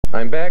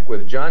I'm back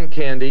with John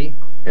Candy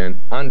and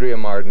Andrea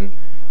Martin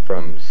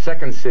from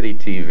Second City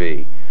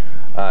TV.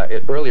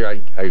 Earlier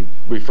I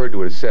referred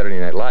to it as Saturday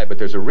Night Live, but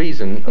there's a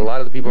reason. A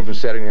lot of the people from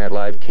Saturday Night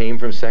Live came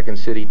from Second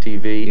City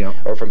TV,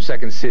 or from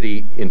Second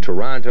City in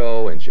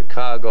Toronto and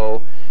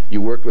Chicago. You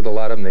worked with a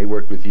lot of them, they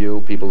worked with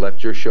you. People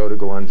left your show to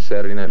go on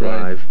Saturday Night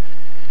Live.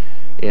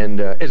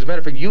 And as a matter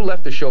of fact, you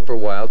left the show for a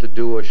while to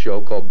do a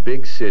show called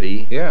Big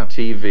City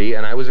TV,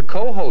 and I was a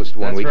co-host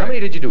one week. How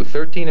many did you do?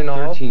 13 in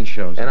all? 13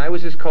 shows. And I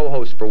was his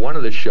co-host for one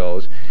of the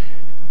shows.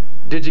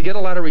 Did you get a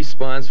lot of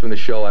response from the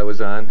show I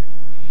was on?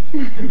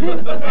 Not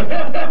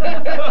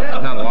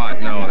a lot,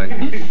 no.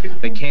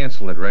 They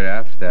canceled it right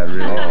after that,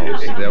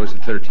 really. That was the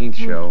 13th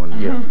show, and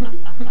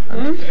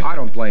I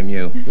don't blame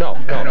you. No,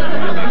 I don't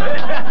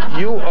blame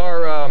you. You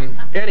are,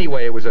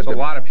 anyway, it was a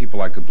lot of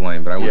people I could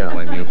blame, but I wouldn't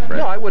blame you, Fred.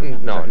 No, I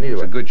wouldn't, no, neither. It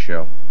was a good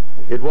show.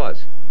 It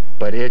was.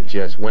 But it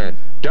just went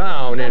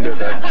down into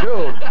the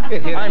tube.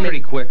 It hit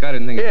pretty quick. I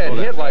didn't think it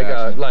hit like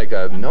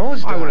a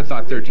nose. I would have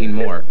thought 13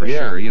 more for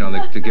sure. You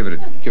know, to give it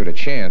a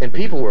chance. And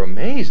people were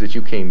amazed that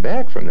you came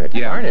back from that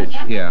carnage.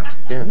 Yeah.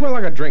 Well,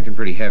 I got drinking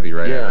pretty heavy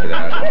right after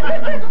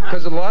that.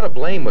 Because a lot of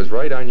blame was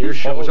right on your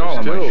shoulders too. It was all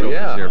on my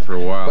shoulders there for a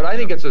while. But I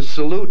think it's a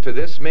salute to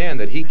this man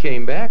that he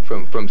came back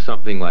from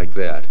something like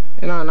that.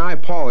 And I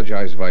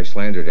apologize if I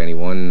slandered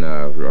anyone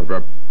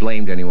or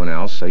blamed anyone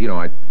else. You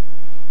know,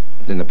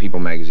 in the People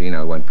magazine,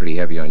 I went pretty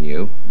heavy on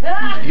you.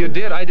 You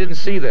did? I didn't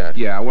see that.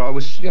 Yeah, well, it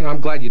was, I'm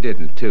glad you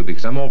didn't, too,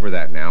 because I'm over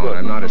that now, and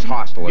I'm not as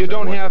hostile as you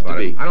don't have to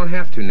be. I don't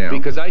have to now.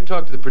 Because I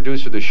talked to the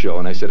producer of the show,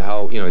 and I said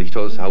how, he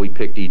told us how he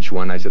picked each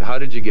one. I said, how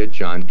did you get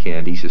John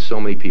Candy? He said, so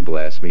many people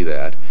asked me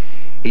that.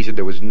 He said,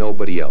 there was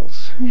nobody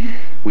else.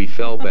 We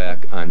fell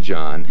back on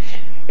John,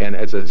 and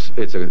it's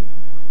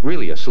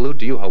really a salute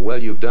to you, how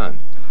well you've done.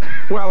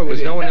 Well,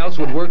 because no one else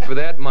would work for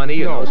that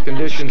money in those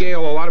conditions.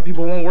 Scale, a lot of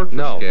people won't work for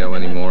Scale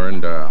anymore,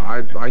 and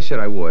I said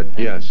I would.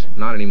 Yes.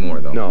 Not anymore,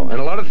 though. No, and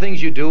a lot of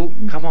things you do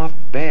come off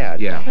bad.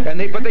 Yeah.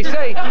 And but they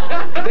say,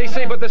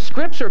 but the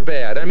scripts are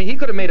bad. I mean, he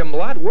could have made them a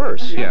lot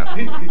worse. Yeah.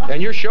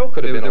 And your show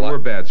could have been a lot. There were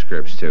bad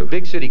scripts too.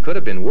 Big City could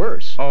have been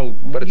worse. Oh,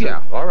 but it's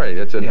all right.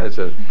 It's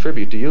a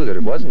tribute to you that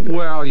it wasn't good.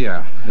 Well,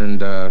 yeah,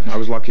 and I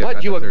was lucky.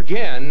 But you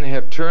again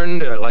have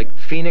turned like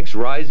Phoenix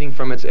rising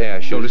from its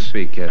ashes, so to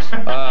speak. Yes.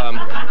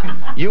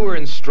 You were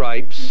in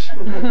Stripes,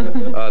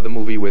 the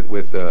movie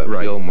with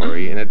Bill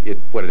Murray, and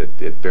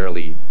it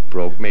barely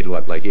made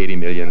like 80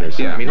 million or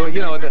something. Yeah. I mean,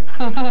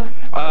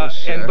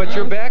 but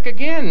you're back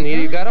again.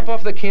 You got up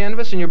off the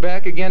canvas and you're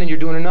back again, and you're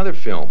doing another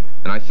film.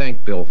 And I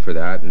thank Bill for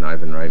that, and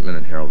Ivan Reitman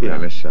and Harold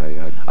Ramis.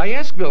 I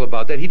asked Bill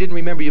about that. He didn't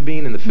remember you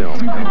being in the film.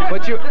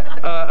 But you,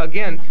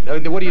 again,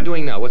 what are you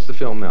doing now? What's the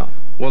film now?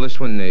 Well, this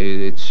one,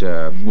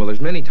 well,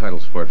 there's many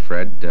titles for it,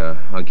 Fred.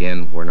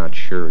 Again, we're not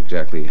sure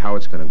exactly how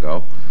it's going to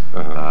go.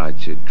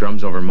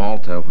 Drums Over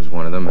Malta was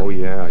one of them. Oh,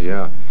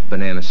 yeah.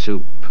 Banana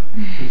Soup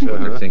is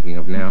what they're thinking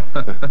of now.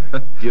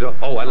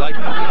 I like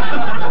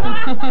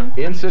that.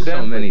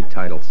 Incidentally. So many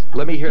titles.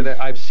 Let me hear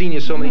that. I've seen you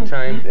so many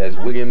times as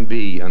William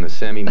B. on the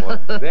Sammy Moore.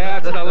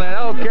 That's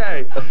the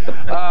okay.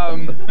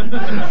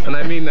 And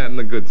I mean that in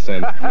the good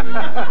sense.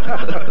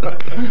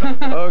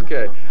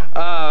 Okay.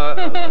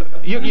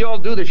 You all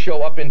do the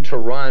show up in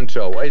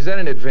Toronto. Is that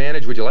an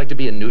advantage? Would you like to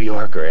be in New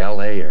York or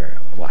L.A. or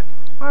what?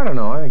 I don't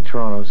know. I think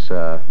Toronto's,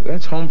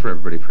 that's home for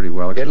everybody pretty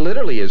well. It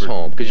literally is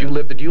home, because do you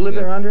live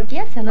there, Andrea?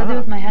 Yes, I live there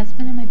with my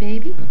husband and my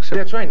baby.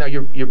 That's right. Now,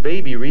 your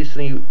baby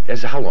recently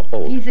is how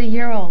old? He's a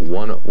year old.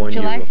 One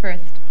July year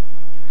 1st.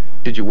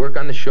 Did you work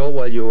on the show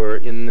while you were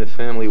in the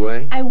family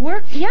way? I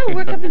worked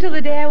up until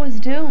the day I was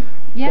due.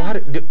 Yeah.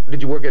 Well,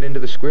 did you work it into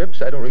the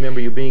scripts? I don't remember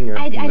you being...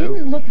 I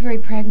didn't look very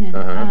pregnant.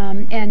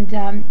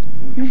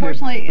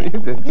 Unfortunately...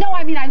 No,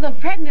 I mean, I look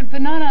pregnant,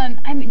 but not on...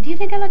 I mean, do you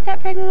think I look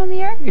that pregnant on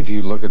the air? If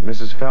you look at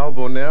Mrs.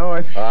 Falbo now,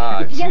 yes,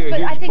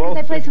 but I think because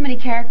I play so many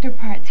character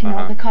parts,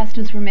 the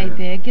costumes were made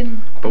big, and...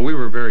 But we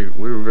were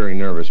very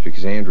nervous,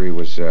 because Andrea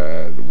was,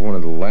 one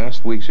of the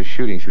last weeks of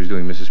shooting, she was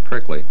doing Mrs.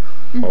 Prickly.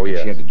 Oh,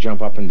 yeah. She had to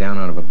jump up and down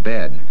out of a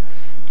bed.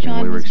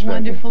 John was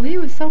wonderful. He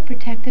was so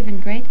protective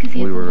and great because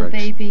he had a little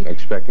baby. We were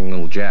expecting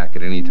little Jack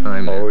at any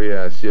time. Oh,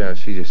 yes.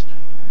 She just...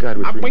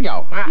 God, up we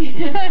go.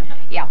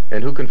 Yeah.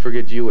 And who can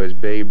forget you as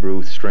Babe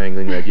Ruth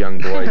strangling that young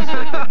boy sick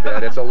in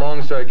bed? It's a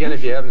long story. Again,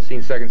 if you haven't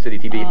seen Second City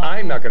TV,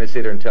 I'm not going to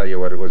sit there and tell you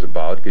what it was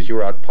about, because you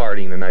were out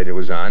partying the night it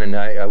was on, and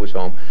I was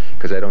home,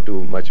 because I don't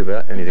do much of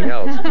anything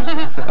else.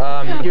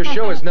 Your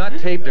show is not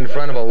taped in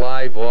front of a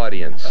live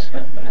audience.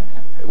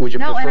 Would you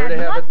prefer to have it?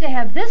 No, and I'd love to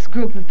have this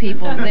group of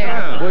people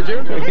there. Would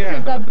you? This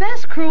is the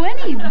best crew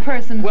any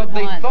person would want.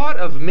 Well, they thought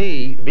of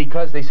me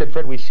because they said,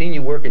 Fred, we've seen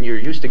you work and you're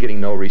used to getting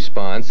no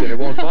response, and it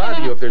won't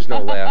bother you if there's no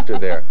laughter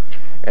there.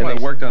 And well,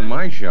 they worked on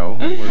my show.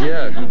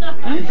 Yeah.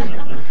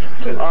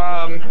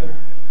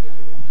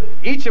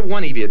 Each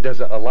one of you does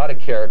a lot of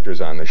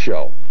characters on the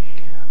show.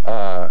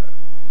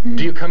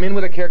 Do you come in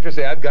with a character and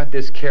say, I've got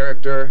this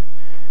character,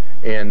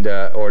 and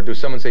or do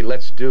someone say,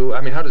 let's do, I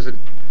mean, how does it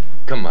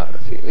come out?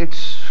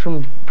 It's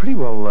from pretty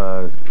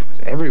well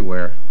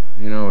everywhere.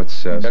 You know, it's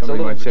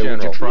somebody might say,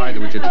 would you try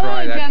that? Would you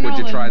try that? Would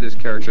you try this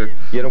character?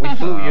 You know, we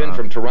flew you in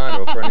from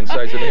Toronto for an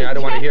incisive. I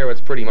don't want to hear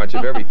what's pretty much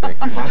of everything.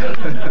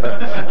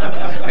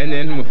 and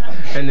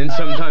then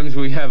sometimes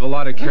we have a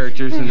lot of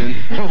characters, and then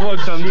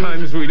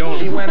sometimes we don't.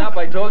 He went up.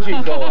 I told you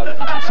he'd go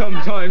up.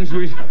 Sometimes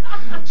we.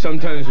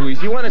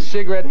 You want a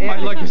cigarette?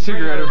 I'd like a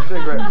cigarette.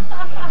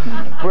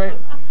 Wait.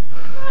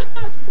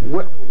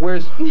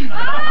 Where's...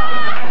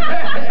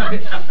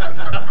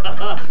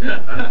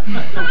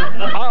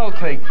 I'll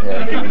take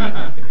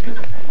that.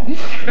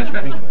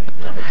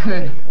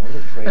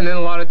 And then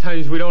a lot of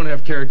times we don't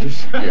have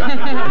characters.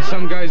 Yeah. And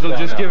some guys will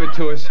just give it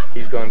to us.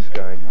 He's gone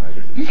sky high.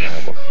 This is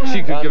terrible.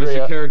 She could give us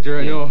a character,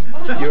 I know.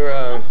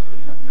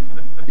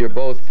 You're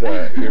both.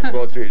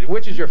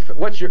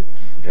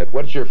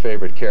 What's your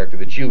favorite character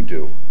that you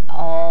do?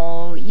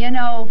 Oh, you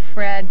know,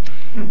 Fred,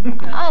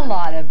 a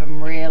lot of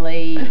them,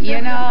 really. You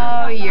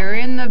know, you're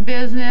in the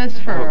business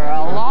for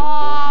a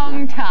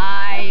long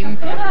time,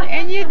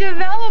 and you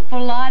develop a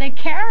lot of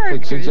characters.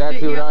 That's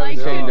exactly what I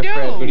was saying to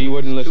Fred, but he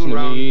wouldn't listen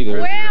to me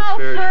either. Well,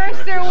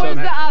 first there was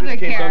the other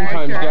character.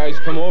 Sometimes guys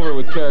come over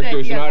with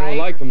characters, and I don't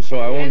like them, so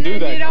I won't do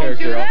that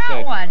character.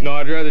 I'll say, no,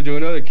 I'd rather do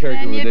another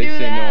character, but they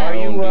say, no, I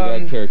won't do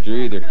that character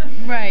either.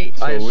 Right.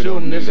 I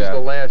assume this is the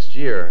last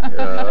year of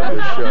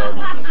the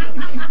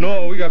show.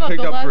 No, we got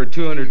picked up for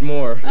 200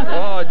 more.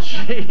 Oh,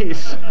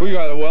 jeez. We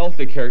got a wealth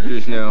of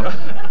characters now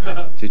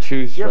to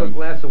choose You from. have a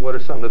glass of water,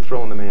 something to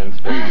throw in the man's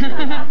face.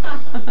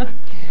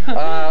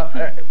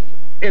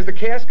 Is the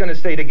cast going to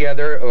stay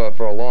together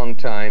for a long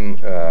time,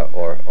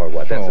 or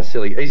what? That's a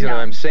silly... You know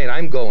what I'm saying?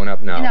 I'm going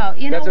up now.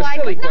 You know That's why? a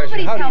silly Because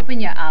question. nobody's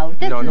helping you out.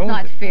 This is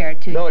not fair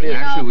to you. No, it isn't.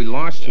 Actually, we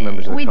lost 2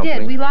 members of the company. We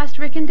did. We lost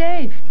Rick and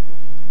Dave.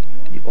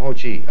 Oh,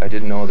 gee, I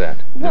didn't know that.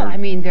 Well, I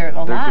mean, they're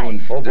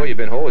alive. Oh, boy, you've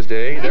been hosed,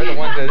 eh? They're the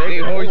ones that... They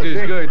hosed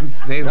is good.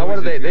 Now, what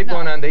are they? They've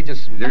gone on, they're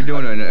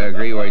doing a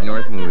Great White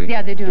North movie.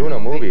 Yeah, they're doing a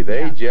movie.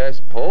 They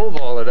just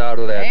pole-vaulted out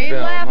of that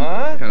film,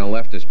 huh? Kind of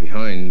left us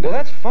behind. Well,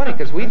 that's funny,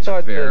 because we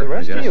thought the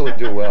rest of you would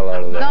do well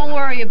out of that. Don't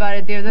worry about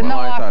it, dear. There's no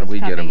I thought offers we'd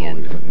get a coming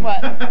movie. in.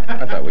 What?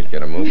 I thought we'd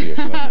get a movie or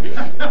something.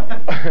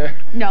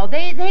 No,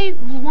 they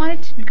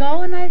wanted to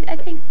go, and I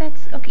think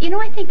that's okay. You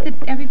know, I think that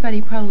everybody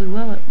probably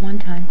will at one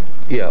time.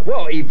 Yeah,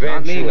 well,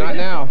 eventually. Not me, not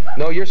now.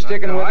 No, you're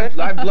sticking with it?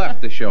 I've left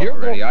the show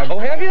already.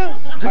 Have you?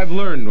 I've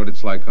learned what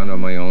it's like on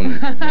my own.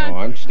 No,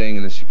 I'm staying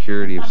in the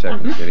security of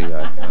Second City.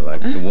 I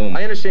like the womb.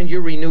 I understand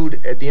you're renewed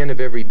at the end of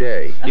every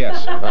day.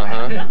 Yes.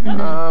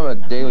 I'm a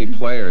daily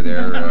player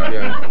there.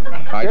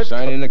 I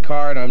sign in the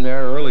card. I'm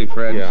there early,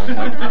 Fred. Yeah.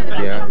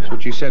 That's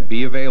what you said.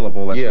 Be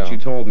available. That's what you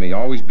told me.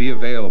 Always be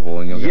available,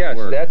 and you'll get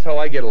work. Yes, that's how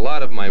I get a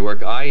lot of my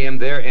work. I am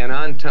there and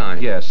on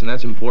time. Yes, and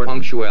that's important.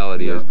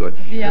 Punctuality is good.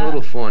 Yeah. And a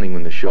little fawning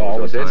when the show's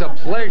over. It's a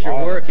pleasure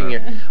working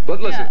here.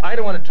 But listen, I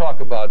don't want to talk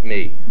about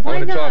me. I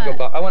want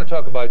to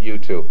talk about you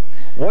two.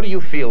 What do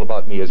you feel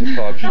about me as a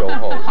talk show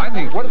host? I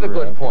think. What are the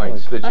good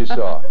points that you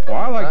saw? Well,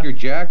 I like your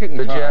jacket and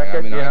tie. Jacket,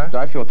 I mean,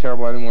 I feel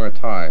terrible I didn't wear a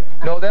tie.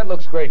 No, that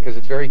looks great because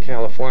it's very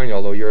California.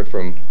 Although you're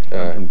from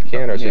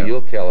Canada, so you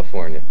look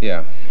California.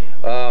 Yeah.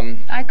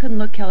 I couldn't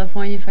look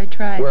California if I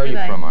tried. Where are you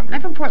from, Andrea?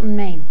 I'm from Portland,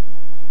 Maine.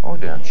 Oh,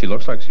 damn. She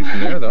looks like she's from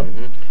there, though.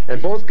 And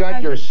both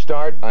got your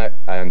start on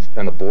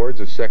the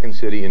boards of Second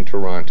City in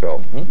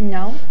Toronto.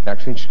 No.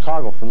 Actually, in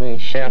Chicago for me.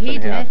 Half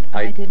and half.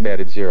 I didn't.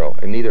 batted 0,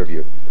 and neither of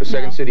you. The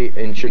Second City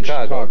in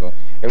Chicago.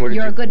 And where did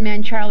You're a good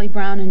man, Charlie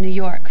Brown in New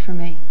York for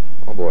me.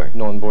 Oh, boy.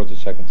 No, on boards of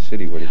Second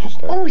City. Where did you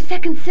start? Oh,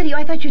 Second City. Oh,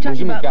 I thought you were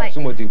talking about, like...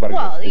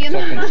 Well, you know...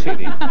 Second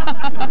City.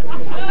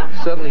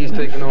 Suddenly he's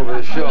taking over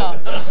the show.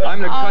 I'm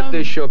going to cut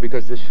this show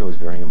because this show is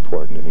very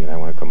important to me, and I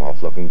want to come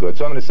off looking good.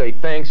 So I'm going to say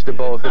thanks to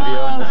both of you.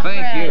 Oh,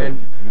 thank you.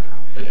 And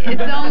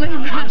it's only...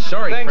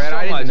 Sorry, thanks Fred, so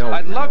I didn't much. know.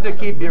 I'd love to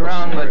keep you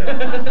around,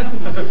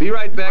 but be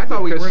right back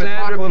with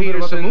Cassandra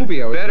Peterson,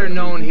 better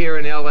known here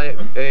in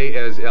L.A.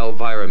 as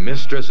Elvira,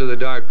 Mistress of the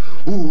Dark.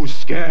 Ooh,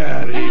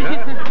 scary,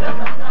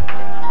 huh?